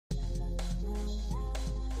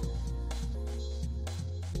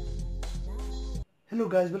Hello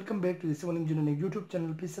guys, welcome back to the Civil Engineering YouTube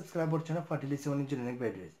channel. Please subscribe our channel for daily civil engineering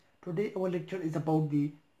videos. Today our lecture is about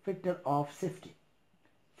the factor of safety.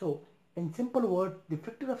 So in simple words, the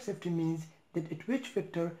factor of safety means that at which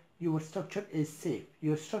factor your structure is safe,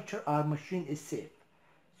 your structure or machine is safe.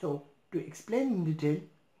 So to explain in detail,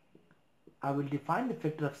 I will define the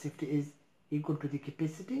factor of safety is equal to the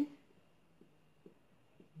capacity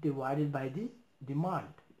divided by the demand.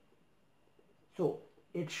 So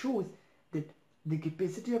it shows that the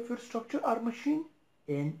capacity of your structure or machine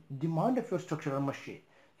and demand of your structure or machine.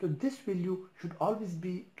 So this value should always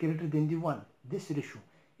be greater than the 1, this ratio.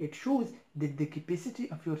 It shows that the capacity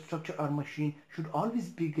of your structure or machine should always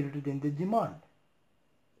be greater than the demand.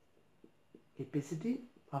 Capacity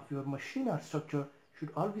of your machine or structure should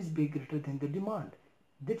always be greater than the demand.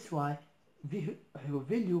 That's why we have a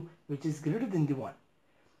value which is greater than the 1.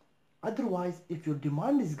 Otherwise, if your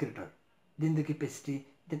demand is greater than the capacity,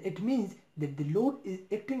 then it means that the load is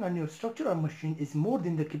acting on your structure or machine is more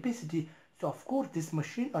than the capacity. So of course this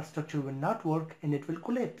machine or structure will not work and it will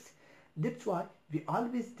collapse. That's why we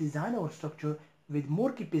always design our structure with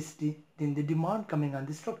more capacity than the demand coming on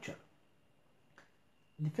the structure.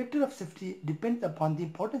 The factor of safety depends upon the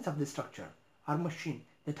importance of the structure or machine,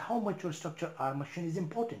 that how much your structure or machine is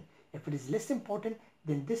important. If it is less important,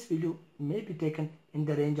 then this value may be taken in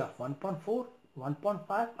the range of 1.4,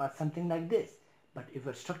 1.5 or something like this. But if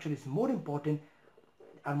your structure is more important,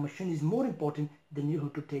 our machine is more important, then you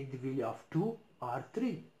have to take the value of 2 or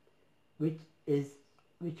 3,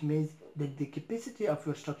 which means that the capacity of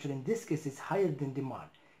your structure in this case is higher than demand.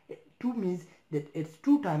 2 means that it's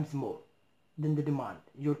 2 times more than the demand.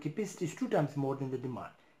 Your capacity is 2 times more than the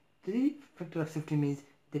demand. 3 factor of safety means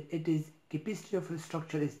that it is capacity of your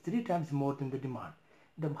structure is 3 times more than the demand.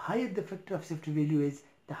 The higher the factor of safety value is,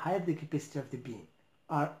 the higher the capacity of the beam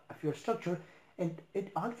or of your structure. And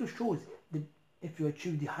it also shows that if you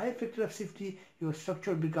achieve the higher factor of safety, your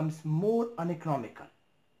structure becomes more uneconomical.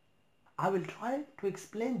 I will try to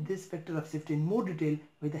explain this factor of safety in more detail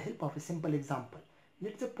with the help of a simple example.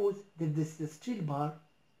 Let's suppose that this is a steel bar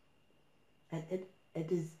and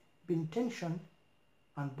it is been tensioned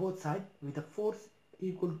on both sides with a force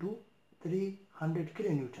equal to 300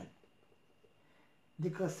 kilonewton. The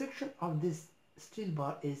cross section of this steel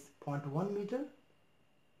bar is 0.1 meter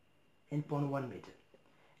and 0.1 meter,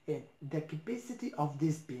 and the capacity of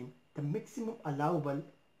this beam, the maximum allowable,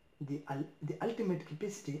 the ultimate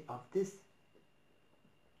capacity of this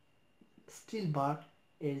steel bar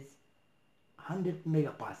is 100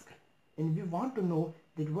 megapascal, and we want to know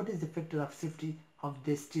that what is the factor of safety of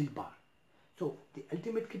this steel bar. So the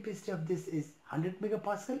ultimate capacity of this is 100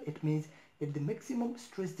 megapascal. It means that the maximum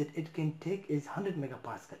stress that it can take is 100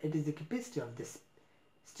 megapascal. It is the capacity of this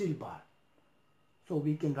steel bar. So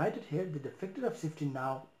we can write it here that the factor of safety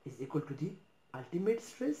now is equal to the ultimate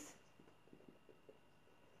stress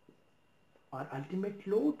or ultimate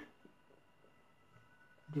load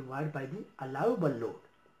divided by the allowable load.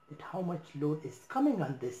 That how much load is coming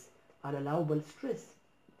on this or allowable stress.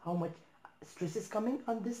 How much stress is coming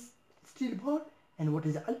on this steel bar and what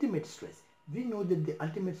is the ultimate stress. We know that the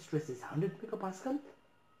ultimate stress is 100 megapascal,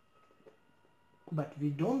 but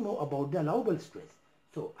we don't know about the allowable stress.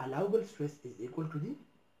 So allowable stress is equal to the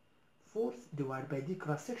force divided by the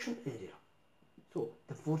cross-section area. So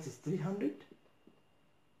the force is 300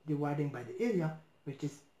 dividing by the area, which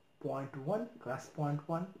is 0.1 cross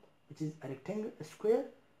 0.1, which is a rectangle, a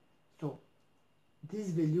square. So this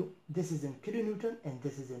value, this is in kilonewton and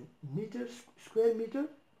this is in meter, square meter,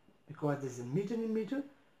 because this is in meter in meter.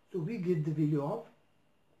 So we get the value of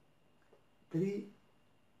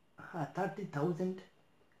 30,000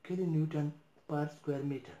 kilonewton per square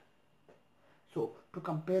meter. So to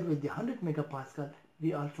compare with the 100 megapascal,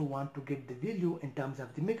 we also want to get the value in terms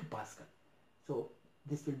of the megapascal. So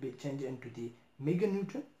this will be changed into the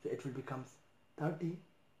meganewton. So it will become 30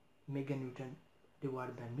 meganewton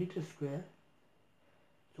divided by meter square.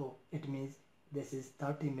 So it means this is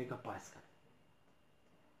 30 megapascal.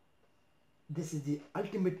 This is the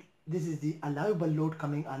ultimate, this is the allowable load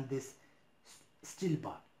coming on this steel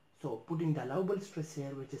bar. So putting the allowable stress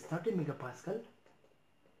here, which is 30 megapascal,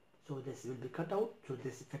 so this will be cut out. So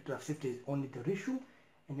this factor of safety is only the ratio,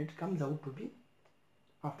 and it comes out to be,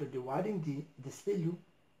 after dividing this value,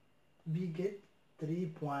 we get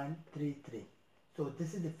 3.33. So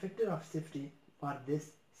this is the factor of safety for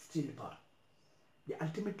this steel bar. The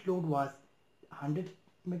ultimate load was 100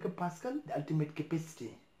 megapascal. The ultimate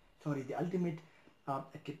capacity, the ultimate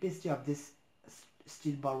capacity of this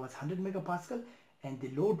steel bar was 100 megapascal, and the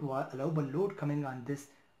load was, allowable load coming on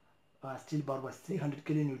this steel bar was 300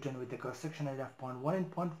 kilonewton with a cross section area of 0.1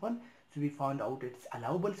 and 0.1. So we found out its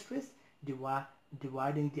allowable stress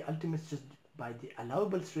dividing the ultimate stress by the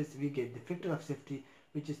allowable stress, we get the factor of safety,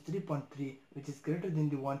 which is 3.3, which is greater than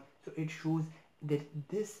the 1. So it shows that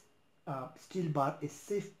this steel bar is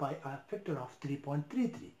safe by a factor of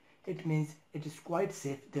 3.33. It means it is quite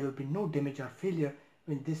safe. There will be no damage or failure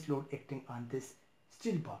when this load acting on this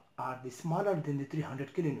steel bar are the smaller than the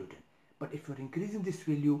 300 kilonewton. But if you're increasing this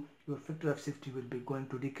value, your factor of safety will be going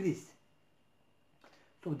to decrease.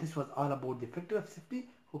 So this was all about the factor of safety.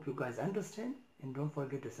 Hope you guys understand, and don't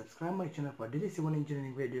forget to subscribe my channel for daily civil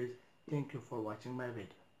engineering videos. Thank you for watching my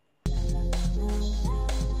video.